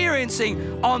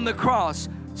experiencing on the cross?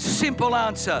 Simple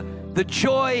answer: the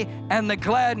joy and the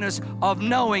gladness of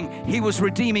knowing he was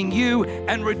redeeming you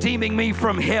and redeeming me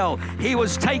from hell. He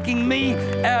was taking me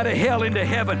out of hell into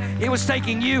heaven. He was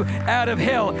taking you out of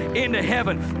hell into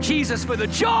heaven. Jesus, for the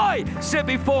joy set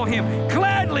before him,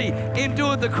 gladly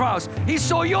endured the cross. He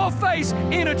saw your face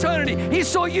in eternity. He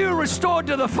saw you restored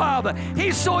to the Father.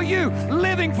 He saw you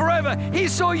living forever. He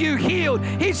saw you healed.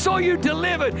 He saw you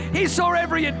delivered. He saw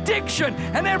every addiction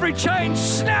and every chain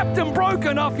snapped and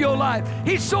broken off your life.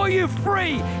 He saw you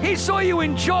free. He saw you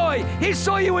in joy. He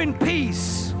saw you in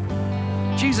peace.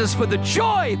 Jesus, for the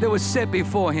joy that was set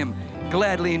before him,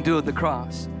 gladly endured the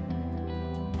cross.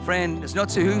 Friend, it's not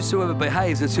to whosoever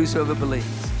behaves, it's whosoever believes.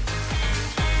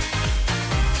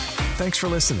 Thanks for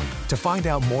listening. To find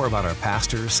out more about our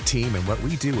pastors, team, and what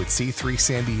we do at C3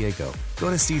 San Diego, go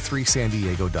to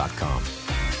c3sandiego.com.